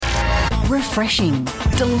refreshing,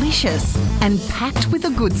 delicious, and packed with the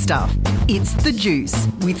good stuff. It's The Juice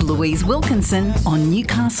with Louise Wilkinson on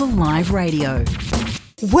Newcastle Live Radio.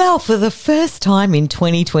 Well, for the first time in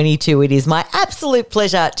 2022, it is my absolute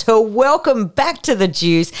pleasure to welcome back to The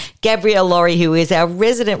Juice Gabrielle Lawrie, who is our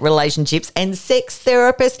resident relationships and sex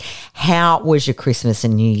therapist. How was your Christmas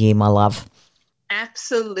and New Year, my love?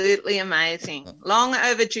 Absolutely amazing. Long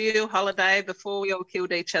overdue holiday before we all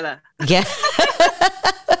killed each other. Yeah.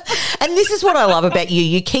 And this is what I love about you.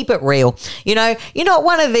 You keep it real. You know, you're not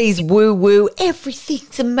one of these woo-woo,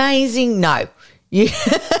 everything's amazing. No. You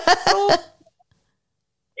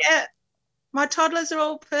Yeah, my toddlers are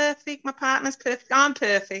all perfect. My partner's perfect. I'm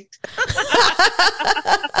perfect.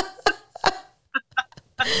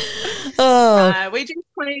 We just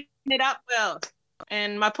clean it up well.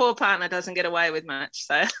 And my poor partner doesn't get away with much.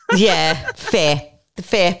 So yeah, fair.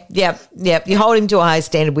 Yep. You hold him to a high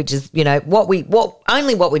standard, which is, you know,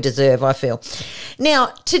 only what we deserve, I feel. Now,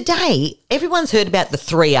 today, everyone's heard about the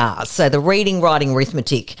 3 R's, so the reading, writing,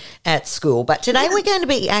 arithmetic at school. But today we're going to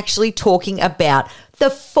be actually talking about the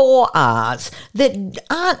 4 R's that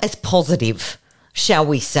aren't as positive, shall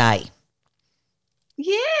we say.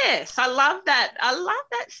 Yes, I love that. I love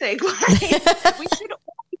that segue. We should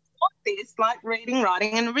always want this, like reading,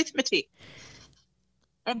 writing, and arithmetic.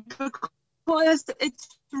 And because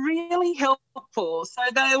it's really helpful. So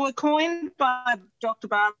they were coined by Dr.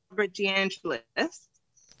 Barbara DeAngelis,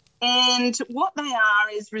 and what they are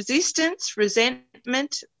is resistance,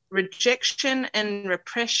 resentment, rejection, and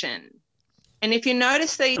repression. And if you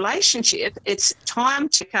notice the relationship, it's time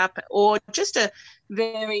to pick up or just a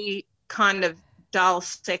very kind of dull,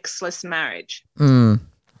 sexless marriage.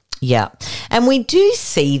 Yeah. And we do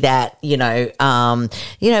see that, we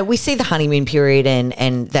see the honeymoon period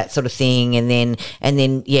and that sort of thing. And then,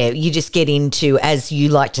 you just get into, as you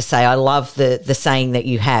like to say, I love the saying that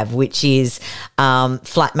you have, which is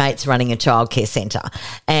flatmates running a childcare centre.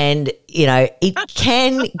 And, it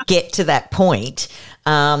can get to that point,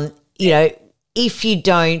 if you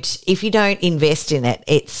don't invest in it,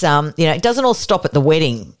 it's, it doesn't all stop at the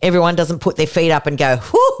wedding. Everyone doesn't put their feet up and go,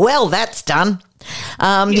 whew, well, that's done.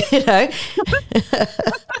 Yeah,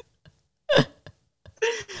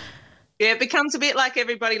 it becomes a bit like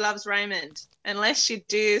Everybody Loves Raymond, unless you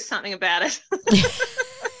do something about it.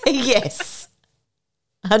 Yes,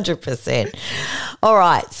 100%. All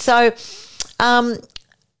right. So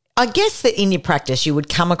I guess that in your practice you would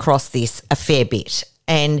come across this a fair bit.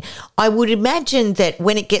 And I would imagine that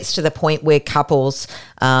when it gets to the point where couples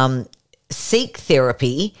seek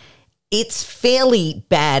therapy, it's fairly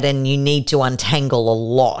bad and you need to untangle a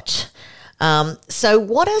lot. So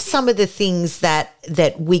what are some of the things that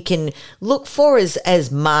we can look for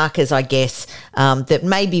as markers, I guess, that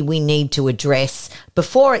maybe we need to address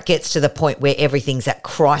before it gets to the point where everything's at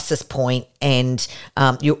crisis point and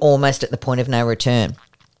you're almost at the point of no return?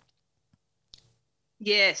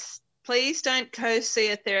 Yes. Please don't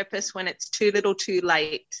see a therapist when it's too little too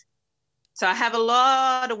late. So I have a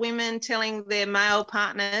lot of women telling their male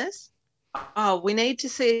partners, we need to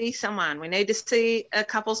see someone. We need to see a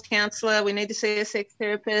couples counsellor. We need to see a sex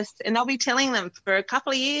therapist. And they'll be telling them for a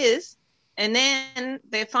couple of years, and then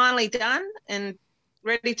they're finally done and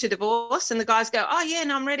ready to divorce. And the guys go,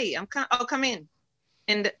 no, I'm ready. I'll come in.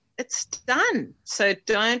 And it's done. So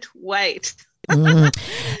don't wait. And,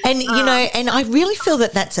 and I really feel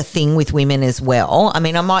that that's a thing with women as well. I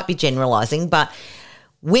mean, I might be generalising, but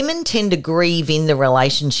women tend to grieve in the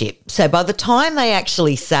relationship. So by the time they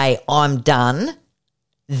actually say, I'm done,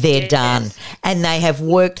 they're done. And they have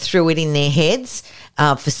worked through it in their heads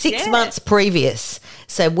for 6 months previous.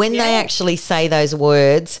 So when they actually say those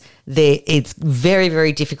words, it's very,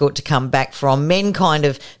 very difficult to come back from. Men kind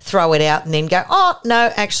of throw it out and then go,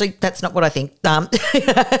 no, actually, that's not what I think.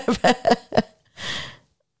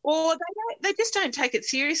 Or they just don't take it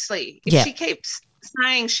seriously. If she keeps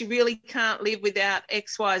saying she really can't live without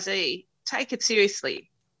XYZ, take it seriously.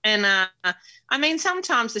 And,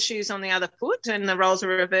 sometimes the shoe's on the other foot and the roles are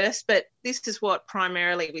reversed, but this is what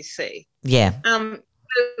primarily we see. Yeah. I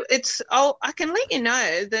can let you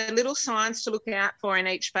know the little signs to look out for in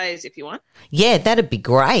each phase if you want. Yeah, that'd be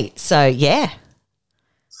great. So, yeah.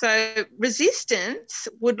 So resistance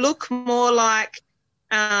would look more like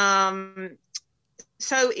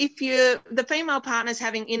so if the female partner's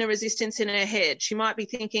having inner resistance in her head, she might be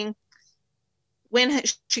thinking when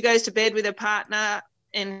she goes to bed with her partner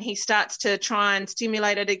and he starts to try and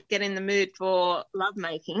stimulate her to get in the mood for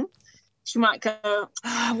lovemaking, she might go,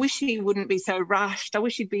 I wish he wouldn't be so rushed. I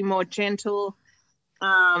wish he'd be more gentle.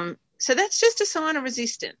 So that's just a sign of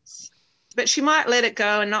resistance. But she might let it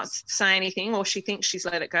go and not say anything, or she thinks she's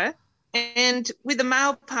let it go. And with a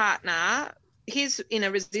male partner, his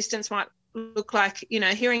inner resistance might look like,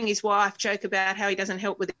 hearing his wife joke about how he doesn't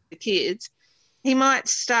help with the kids. He might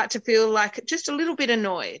start to feel like just a little bit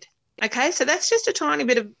annoyed. Okay, so that's just a tiny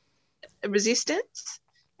bit of resistance.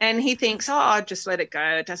 And he thinks, I'll just let it go.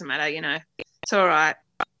 It doesn't matter, it's all right.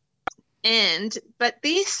 But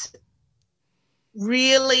this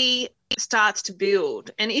really starts to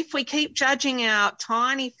build. And if we keep judging our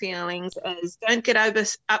tiny feelings as don't get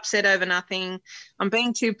upset over nothing, I'm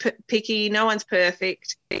being too picky, no one's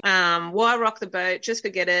perfect, why rock the boat, just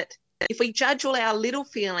forget it. If we judge all our little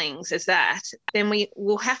feelings as that, then we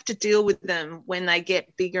will have to deal with them when they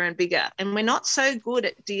get bigger and bigger. And we're not so good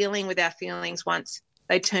at dealing with our feelings once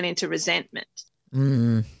they turn into resentment.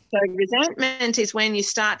 Mm. So resentment is when you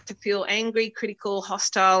start to feel angry, critical,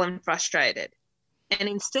 hostile, and frustrated. And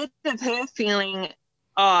instead of her feeling,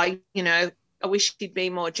 I wish he'd be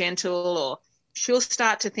more gentle, or she'll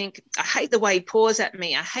start to think, I hate the way he paws at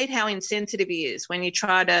me. I hate how insensitive he is when you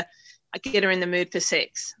try to get her in the mood for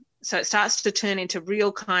sex. So it starts to turn into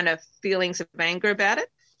real kind of feelings of anger about it.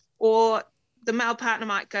 Or the male partner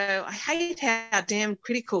might go, I hate how damn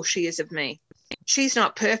critical she is of me. She's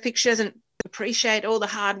not perfect. She doesn't appreciate all the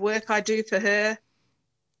hard work I do for her.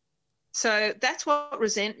 So that's what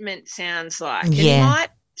resentment sounds like. And you might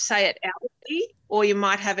say it outwardly, or you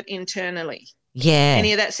might have it internally. Yeah.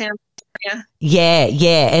 Any of that sound familiar? Yeah,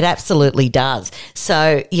 it absolutely does. So,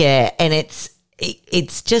 and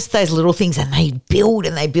it's just those little things, and they build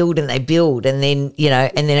and they build and they build, and then,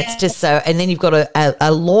 and then it's just so, and then you've got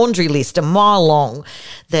a laundry list a mile long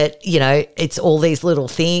that, it's all these little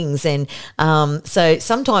things. And so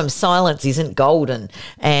sometimes silence isn't golden,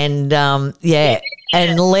 and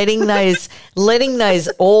and letting those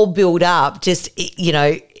all build up just,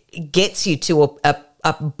 gets you to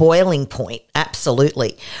a boiling point.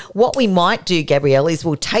 Absolutely. What we might do, Gabrielle, is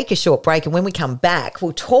we'll take a short break, and when we come back,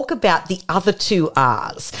 we'll talk about the other two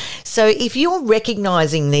R's. So if you're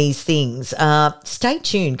recognizing these things, stay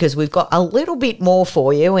tuned, because we've got a little bit more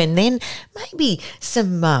for you, and then maybe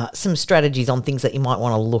some strategies on things that you might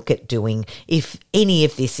want to look at doing if any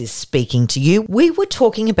of this is speaking to you. We were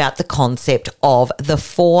talking about the concept of the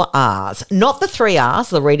 4 R's, not the 3 R's,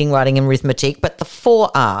 the reading, writing and arithmetic, but the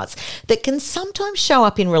 4 R's that can sometimes show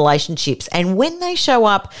up in relationships, and when they show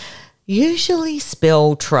up, usually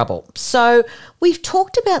spell trouble. So we've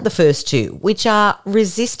talked about the first two, which are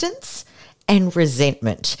resistance and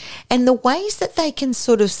resentment, and the ways that they can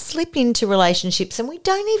sort of slip into relationships and we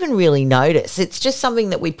don't even really notice. It's just something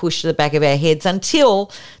that we push to the back of our heads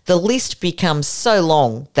until the list becomes so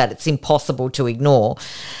long that it's impossible to ignore.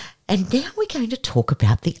 And now we're going to talk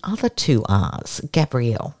about the other 2 R's.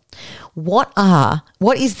 Gabrielle, what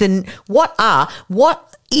is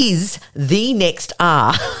the next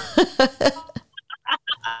R?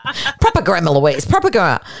 Proper grammar, Louise, proper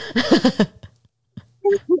grammar.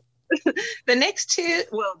 The next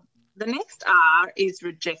R is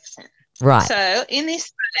rejection. Right. So in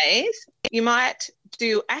this phase, you might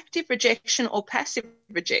do active rejection or passive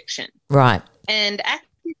rejection. Right. And active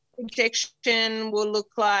rejection will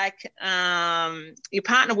look like your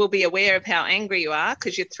partner will be aware of how angry you are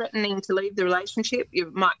because you're threatening to leave the relationship.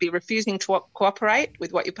 You might be refusing to cooperate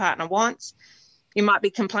with what your partner wants. You might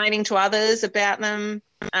be complaining to others about them.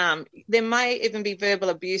 There may even be verbal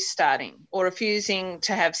abuse starting, or refusing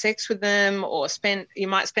to have sex with them, or you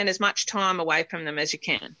might spend as much time away from them as you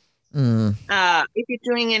can. If you're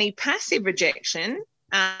doing any passive rejection,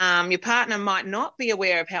 your partner might not be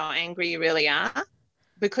aware of how angry you really are,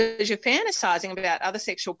 because you're fantasizing about other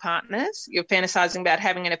sexual partners. You're fantasizing about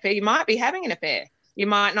having an affair. You might be having an affair. You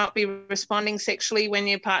might not be responding sexually when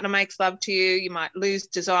your partner makes love to you. You might lose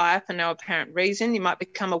desire for no apparent reason. You might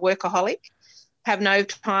become a workaholic, have no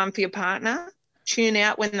time for your partner, tune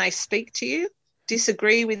out when they speak to you,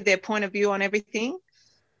 disagree with their point of view on everything,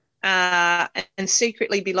 and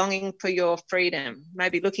secretly be longing for your freedom,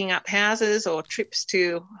 maybe looking up houses or trips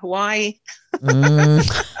to Hawaii.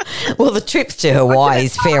 Well, the trips to Hawaii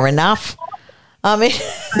is fair enough. I mean,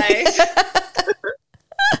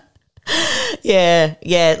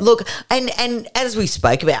 yeah. Look, and as we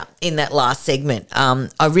spoke about in that last segment,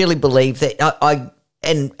 I really believe that I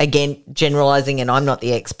and again, generalising, and I'm not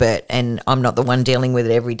the expert and I'm not the one dealing with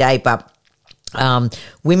it every day, but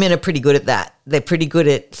women are pretty good at that. They're pretty good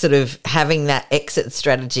at sort of having that exit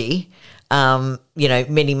strategy,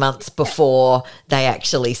 many months before they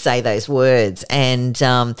actually say those words. And,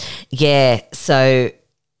 that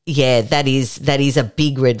is a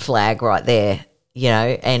big red flag right there,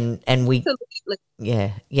 and we,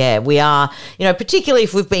 Yeah. We are, particularly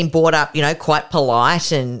if we've been brought up, quite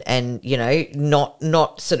polite and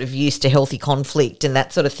not sort of used to healthy conflict and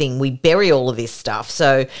that sort of thing. We bury all of this stuff.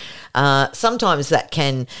 So sometimes that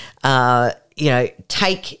can,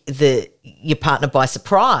 take your partner by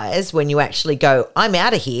surprise when you actually go, I'm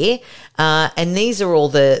out of here, and these are all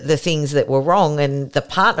the things that were wrong, and the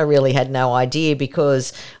partner really had no idea,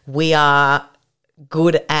 because we are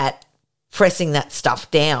good at pressing that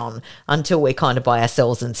stuff down until we're kind of by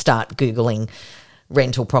ourselves and start Googling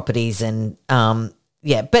rental properties and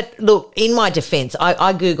but look, in my defense,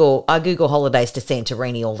 I Google holidays to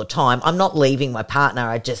Santorini all the time. I'm not leaving my partner.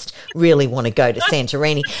 I just really want to go to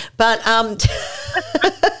Santorini. But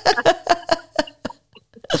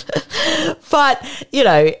but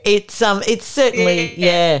it's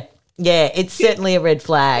certainly it's certainly a red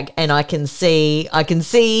flag, and I can see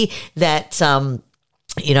that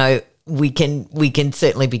we can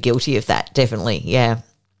certainly be guilty of that, definitely. Yeah.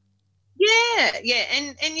 Yeah,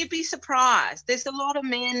 and you'd be surprised. There's a lot of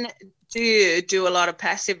men do a lot of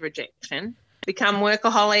passive rejection, become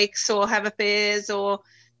workaholics or have affairs or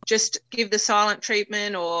just give the silent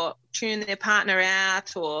treatment or tune their partner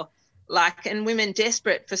out, or and women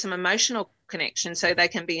desperate for some emotional connection so they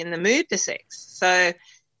can be in the mood for sex. So,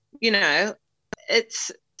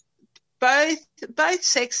 it's both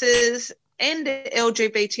sexes and the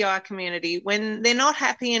LGBTI community, when they're not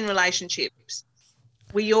happy in relationships,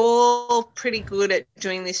 we all pretty good at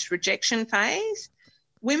doing this rejection phase.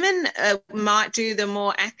 Women might do the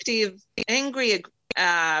more active, angry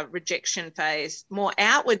rejection phase more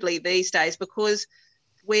outwardly these days, because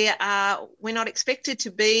we're not expected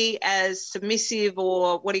to be as submissive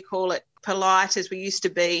or polite as we used to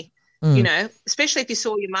be. Especially if you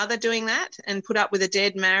saw your mother doing that and put up with a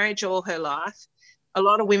dead marriage all her life. A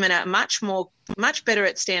lot of women are much better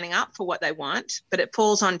at standing up for what they want, but it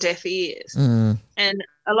falls on deaf ears. And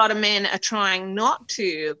a lot of men are trying not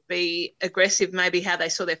to be aggressive, maybe how they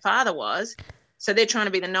saw their father was. So they're trying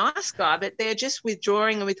to be the nice guy, but they're just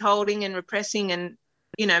withdrawing and withholding and repressing and,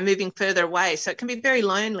 moving further away. So it can be very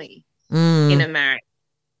lonely in a marriage.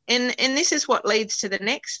 And this is what leads to the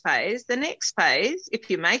next phase. The next phase, if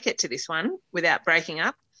you make it to this one without breaking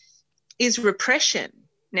up, is repression.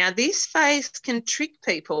 Now, this phase can trick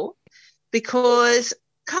people because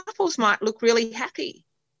couples might look really happy.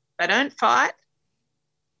 They don't fight.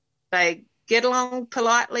 They get along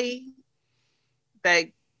politely.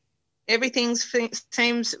 Everything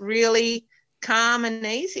seems really calm and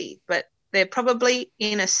easy, but they're probably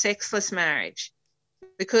in a sexless marriage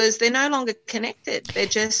because they're no longer connected. They're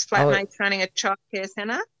just flatmates running a childcare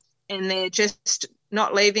centre, and they're just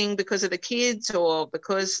not leaving because of the kids or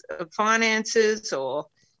because of finances or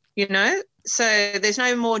so there's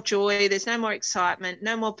no more joy, there's no more excitement,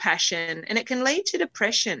 no more passion, and it can lead to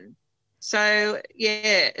depression. So,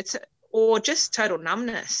 or just total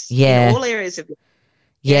numbness in all areas of life.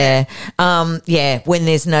 When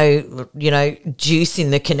there's no, juice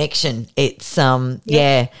in the connection, it's, and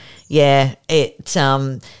it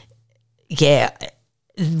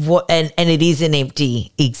is an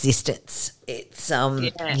empty existence. It's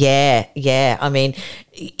I mean,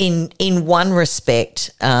 in one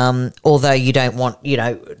respect, although you don't want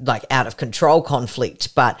out of control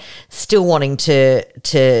conflict, but still wanting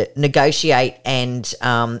to negotiate and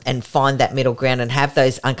find that middle ground and have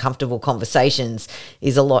those uncomfortable conversations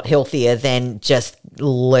is a lot healthier than just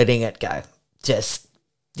letting it go. Just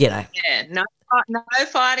no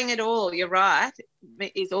fighting at all. You're right.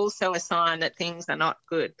 Is also a sign that things are not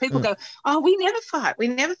good. People go, oh, we never fight.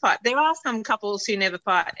 There are some couples who never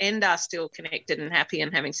fight and are still connected and happy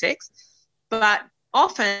and having sex. But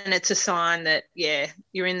often it's a sign that,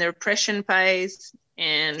 you're in the repression phase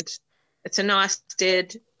and it's a nice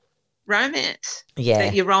dead romance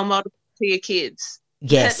that you role model to your kids.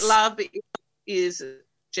 Yes. That love is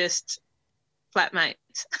just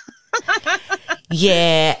flatmates.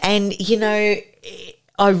 And,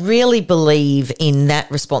 I really believe in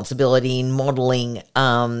that responsibility in modelling,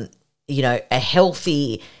 a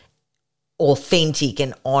healthy, authentic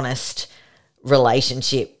and honest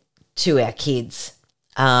relationship to our kids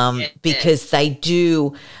because they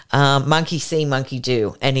do monkey see, monkey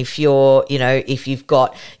do. And if you're, if you've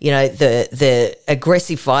got, the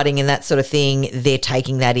aggressive fighting and that sort of thing, they're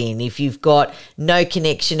taking that in. If you've got no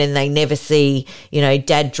connection and they never see,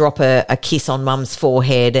 dad drop a kiss on mum's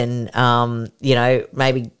forehead and,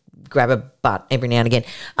 maybe grab a butt every now and again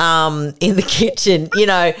in the kitchen,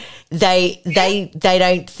 they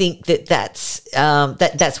don't think that's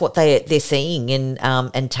what they're seeing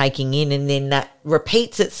and taking in, and then that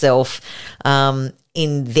repeats itself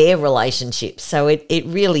in their relationship. So it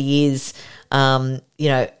really is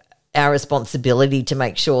our responsibility to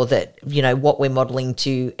make sure that, you know, what we're modelling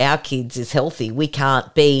to our kids is healthy. We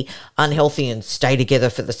can't be unhealthy and stay together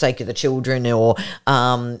for the sake of the children, or,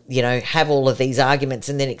 you know, have all of these arguments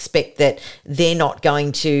and then expect that they're not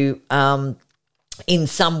going to, in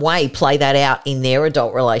some way, play that out in their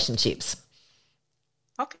adult relationships.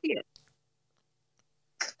 Copy it.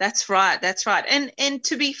 That's right. And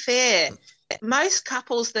to be fair, most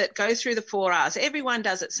couples that go through the 4 Rs, everyone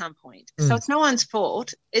does at some point. So it's no one's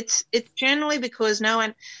fault. It's generally because no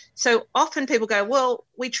one. So often people go, well,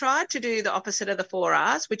 we tried to do the opposite of the 4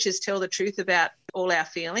 Rs, which is tell the truth about all our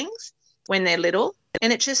feelings when they're little,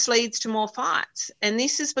 and it just leads to more fights. And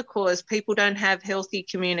this is because people don't have healthy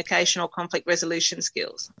communication or conflict resolution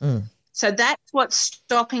skills. So that's what's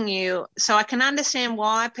stopping you. So I can understand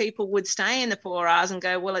why people would stay in the 4 Rs and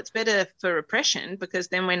go, well, it's better for repression because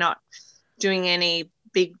then we're not doing any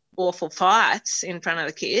big, awful fights in front of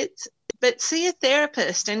the kids. But see a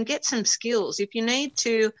therapist and get some skills. If you need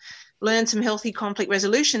to learn some healthy conflict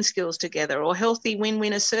resolution skills together, or healthy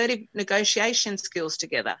win-win assertive negotiation skills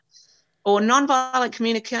together, or nonviolent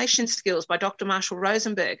communication skills by Dr. Marshall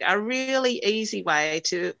Rosenberg, are a really easy way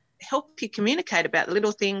to help you communicate about the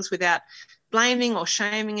little things without blaming or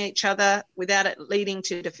shaming each other, without it leading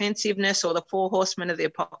to defensiveness or the 4 Horsemen of the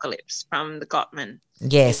Apocalypse from the Gottman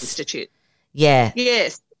Institute. Yeah.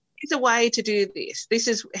 Yes, there's a way to do this. This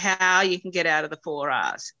is how you can get out of the 4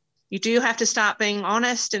 Rs. You do have to start being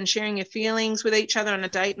honest and sharing your feelings with each other on a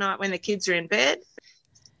date night when the kids are in bed.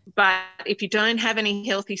 But if you don't have any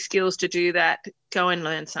healthy skills to do that, go and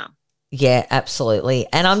learn some. Yeah, absolutely.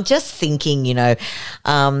 And I'm just thinking, you know,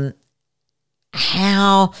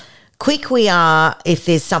 how quick we are if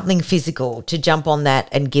there's something physical to jump on that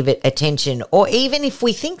and give it attention, or even if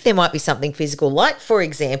we think there might be something physical, like, for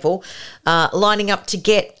example, lining up to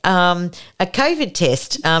get a COVID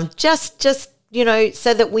test, just you know,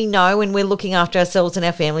 so that we know and we're looking after ourselves and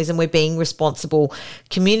our families and we're being responsible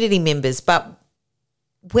community members. But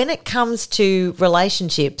when it comes to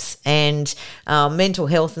relationships and mental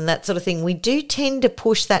health and that sort of thing, we do tend to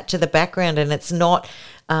push that to the background, and it's not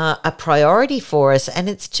a priority for us, and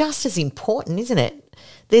it's just as important, isn't it?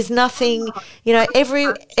 There's nothing, you know,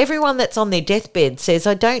 everyone that's on their deathbed says,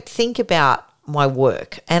 I don't think about my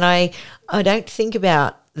work and I don't think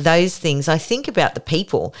about those things. I think about the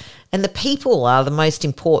people, and the people are the most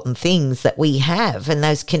important things that we have, and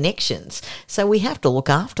those connections. So we have to look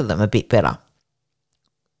after them a bit better.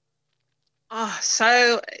 Oh,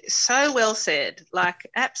 so well said. Like,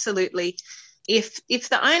 absolutely. If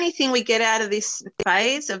the only thing we get out of this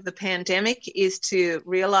phase of the pandemic is to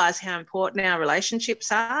realise how important our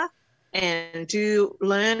relationships are and do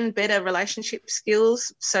learn better relationship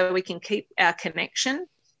skills so we can keep our connection,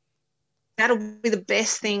 that'll be the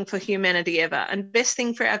best thing for humanity ever, and best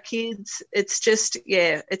thing for our kids. It's just,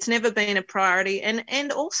 it's never been a priority.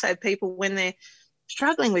 And also people, when they're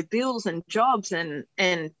struggling with bills and jobs and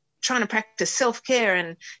trying to practice self-care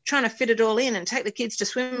and trying to fit it all in and take the kids to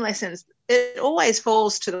swim lessons, it always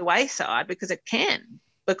falls to the wayside because it can,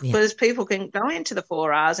 because people can go into the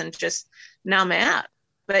 4 Rs and just numb out.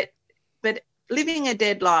 But living a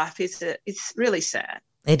dead life it's really sad.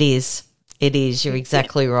 It is. You're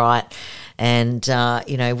exactly right. And,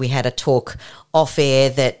 you know, we had a talk off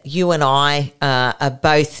air that you and I are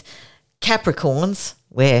both Capricorns.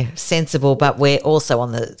 We're sensible, but we're also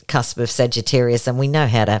on the cusp of Sagittarius, and we know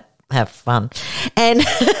how to have fun. And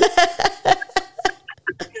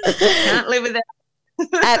can't live without.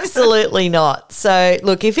 Absolutely not. So,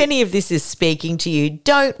 look, if any of this is speaking to you,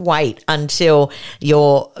 don't wait until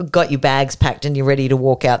you've got your bags packed and you're ready to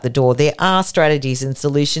walk out the door. There are strategies and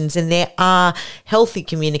solutions, and there are healthy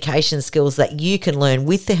communication skills that you can learn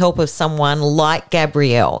with the help of someone like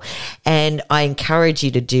Gabrielle. And I encourage you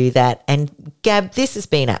to do that. And Gab, this has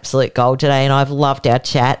been absolute gold today, and I've loved our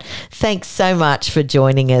chat. Thanks so much for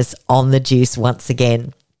joining us on The Juice once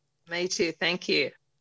again. Me too. Thank you.